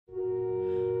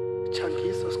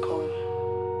Changiso sikhona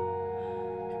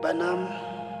banam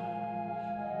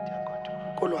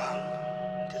kolwahamba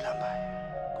ndilambayo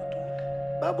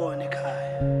babone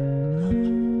ekhaya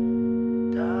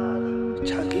dala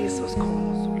Changiso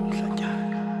sikhona Zulu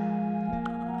mhlanyana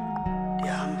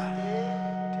ndihamba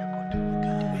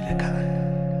ndibuyela ekhaya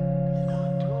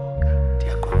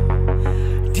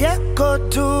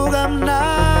ndiyagoduka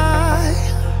mnayi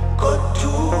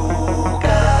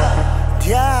goduka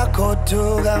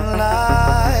ndiyagoduka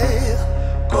mnayi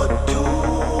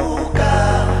goduka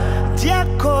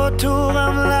ndiyagoduka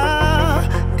mnayi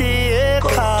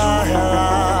ndiyekhaya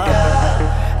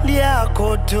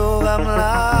ndiyagoduka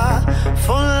mnayi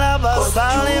funa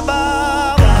abazali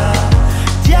bam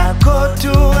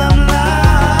ndiyagoduka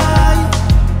mnayi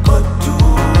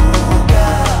goduka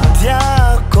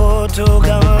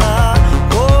ndiyagoduka mnayi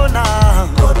wona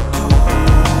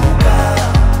goduka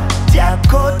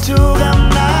ndiyagoduka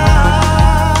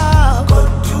mnayi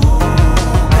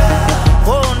goduka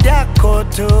oh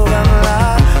ndiyagoduka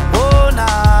mnayi wona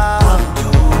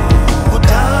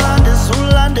uthanda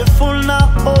zula ndifuna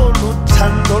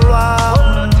oluthando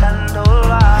lwam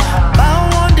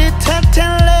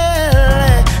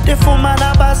bawundithethelele ndifumana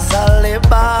abazali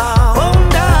bam oh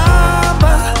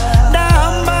ndahamba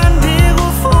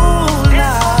ndikufuna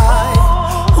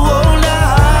oh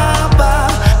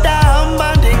ndahamba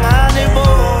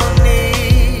ndinganiboni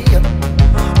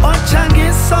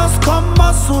oChangiso sikhoma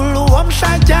Zulu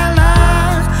womshajana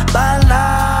bala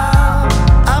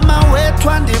amawethu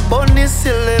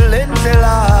andibonisile le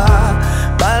ndlela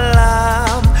bala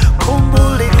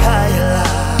khumbula ikhaya lam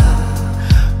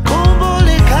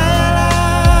khumbula ikhaya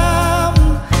lam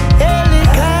eli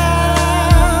khaya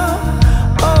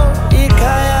oh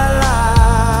ikhaya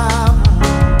lam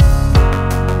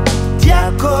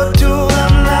ndiyagoduka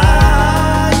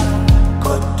mnayi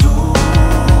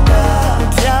goduka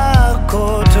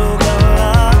ndiyagoduka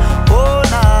mnayi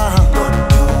wona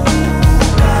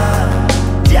goduka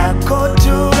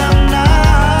ndiyagoduka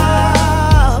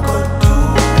mnayi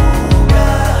goduka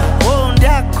oh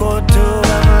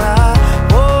ndiyagoduka mnayi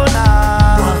wona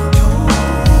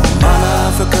Mama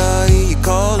Africa, you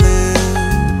calling?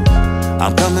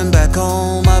 I'm coming back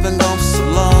home, I've been gone for so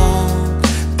long.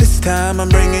 This time I'm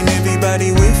bringing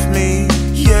everybody with me.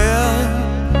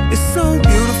 Yeah, it's so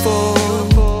beautiful.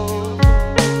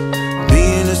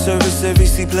 Being a service, every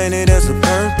seaplanet has a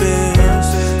purpose.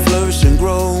 Flourish and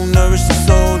grow, nourish the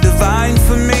soul. Divine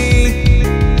for me,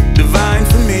 divine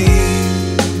for me.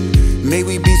 May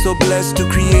we be so blessed to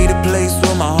create a place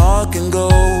where my heart can go,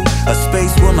 a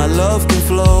space where my love can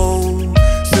flow.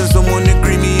 Still someone to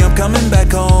greet me, I'm coming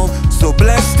back home. So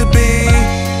blessed to be,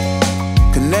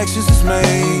 connections is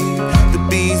made. The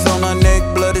bees on our neck,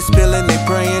 blood is spilling, they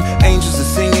praying. Angels are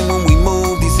singing when we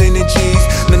move, these energies